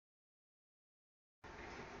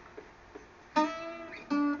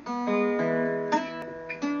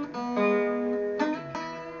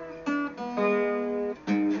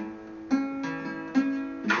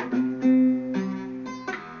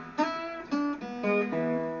Okay,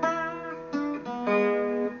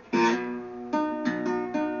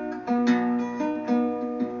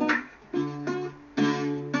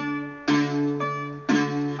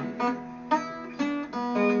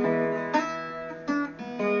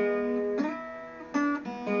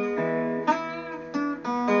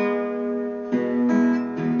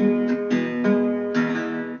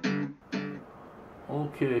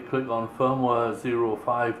 click on firmware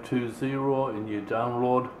 0520 in your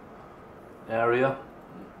download area.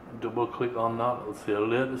 Double click on that. It'll say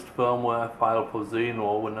latest firmware file for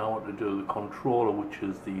Zino. We now want to do the controller, which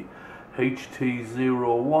is the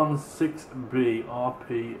HT016B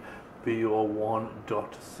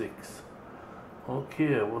RPBO1.6.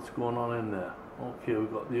 Okay, what's going on in there? Okay,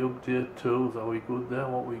 we've got the update tools. Are we good there?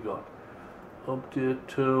 What we got? Update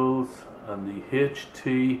tools and the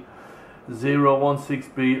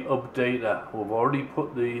HT016B updater. We've already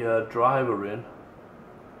put the driver in,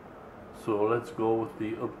 so let's go with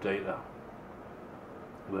the updater.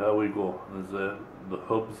 There we go. There's the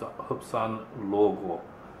HUBSAN logo.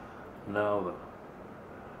 Now then,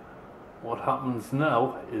 what happens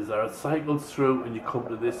now is that it cycles through and you come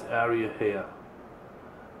to this area here.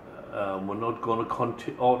 We're not going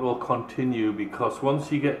to auto continue, because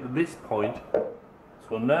once you get to this point,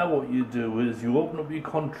 so now what you do is you open up your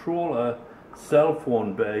controller cell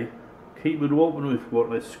phone bay, keep it open with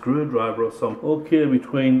what, a screwdriver or something. Okay,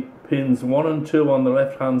 between pins 1 and 2 on the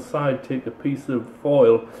left hand side, take a piece of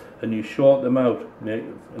foil and you short them out.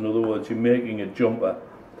 In other words, you're making a jumper.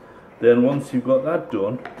 Then once you've got that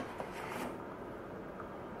done,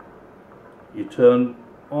 you turn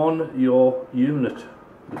on your unit,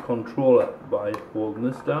 the controller, by holding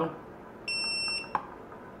this down.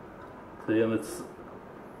 See, and it's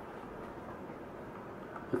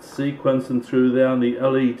sequencing through there on the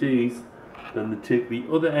LEDs. Then they take the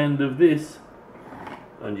other end of this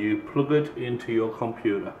and you plug it into your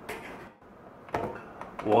computer.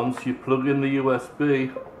 Once you plug in the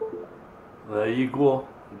USB, there you go.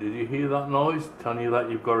 Did you hear that noise? Telling you that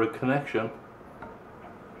you've got a connection.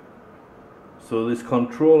 So this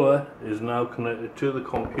controller is now connected to the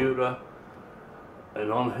computer,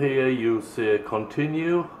 and on here you say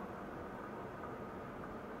continue.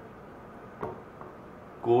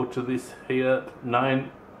 Go to this here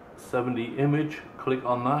 970 image, click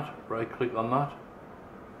on that, right click on that,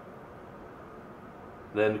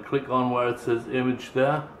 then click on where it says image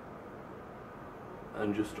there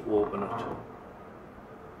and just open it,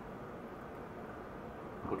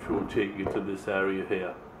 which will take you to this area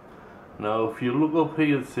here. Now if you look up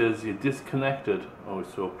here, it says you're disconnected.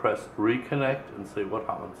 So press reconnect and see what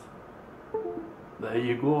happens. There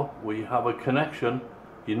you go, we have a connection.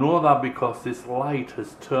 You know that because this light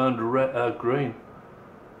has turned green.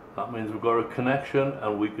 That means we've got a connection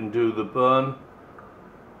and we can do the burn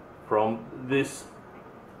from this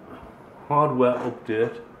hardware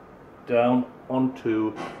update down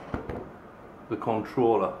onto the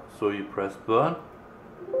controller. So you press burn.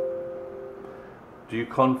 Do you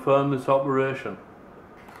confirm this operation?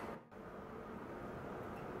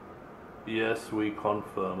 Yes, we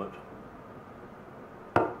confirm it.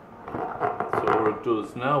 So what it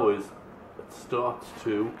does now is it starts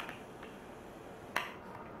to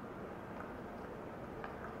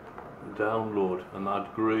download, and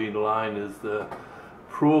that green line is the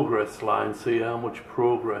progress line. See how much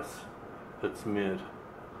progress it's made.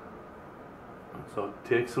 So it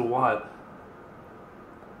takes a while.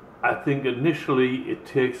 I think initially it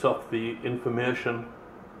takes off the information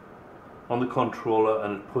on the controller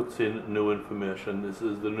and it puts in new information. This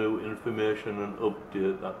is the new information and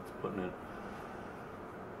update that's put in.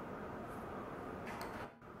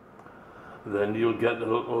 Then you'll get the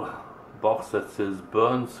little box that says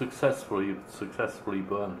burn successfully,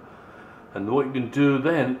 burned. And what you can do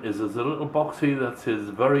then is there's a little box here that says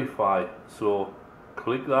verify. So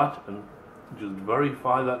click that and just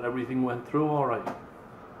verify that everything went through alright.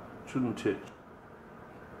 Shouldn't it?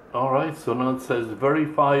 Alright, so now it says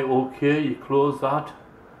verify OK. You close that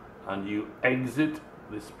and you exit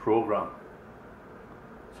this program.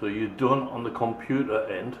 So you're done on the computer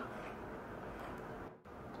end.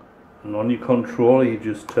 And on your controller you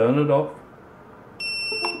just turn it off.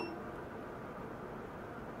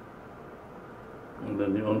 And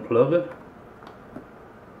then you unplug it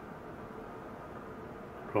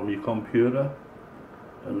from your computer.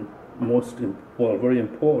 And very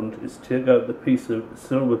important is take out the piece of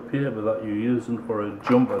silver paper that you're using for a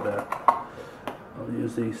jumper there. I'll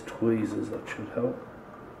use these tweezers, that should help.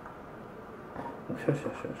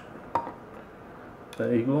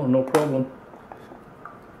 There you go, no problem.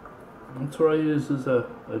 That's what I use as a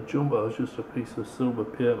jumper. It's just a piece of silver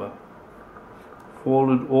paper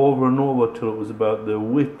folded over and over till it was about the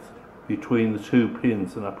width between the two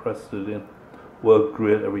pins, and I pressed it in. Worked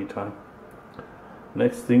great every time.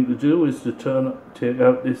 Next thing to do is to take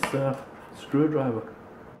out this screwdriver.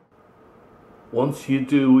 Once you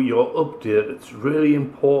do your update, it's really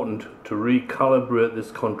important to recalibrate this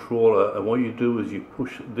controller, and what you do is you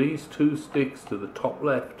push these two sticks to the top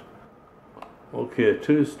left. Okay,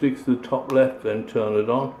 two sticks to the top left, then turn it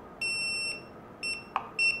on.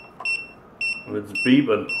 And it's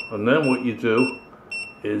beeping, and then what you do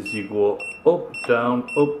is you go up, down,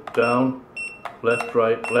 left,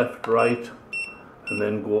 right, and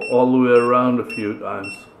then go all the way around a few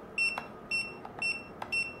times.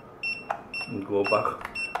 And go back,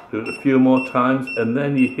 do it a few more times, and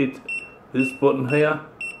then you hit this button here,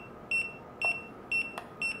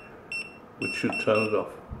 which should turn it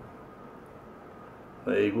off.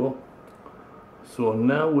 There you go. So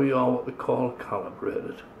now we are what they call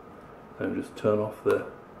calibrated. And just turn off there.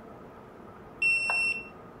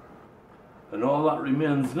 And all that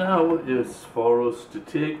remains now is for us to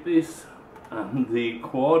take this and the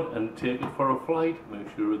quad and take it for a flight,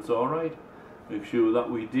 make sure it's alright, make sure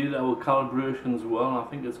that we did our calibrations well. I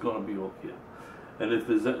think it's going to be okay. And if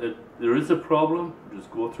there is a problem,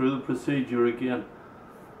 just go through the procedure again.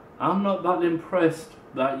 I'm not that impressed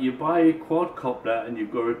that you buy a quadcopter and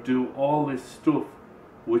you've got to do all this stuff,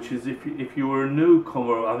 which is if you were a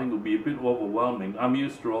newcomer, I think it would be a bit overwhelming. I'm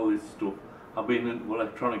used to all this stuff. I've been in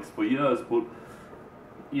electronics for years, but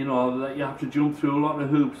you know that you have to jump through a lot of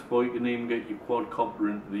hoops before you can even get your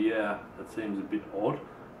quadcopter into the air. That seems a bit odd,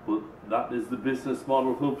 but that is the business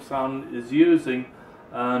model HUBSAN is using,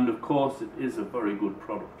 and of course it is a very good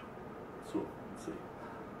product. So let's see.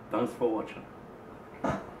 Thanks for watching.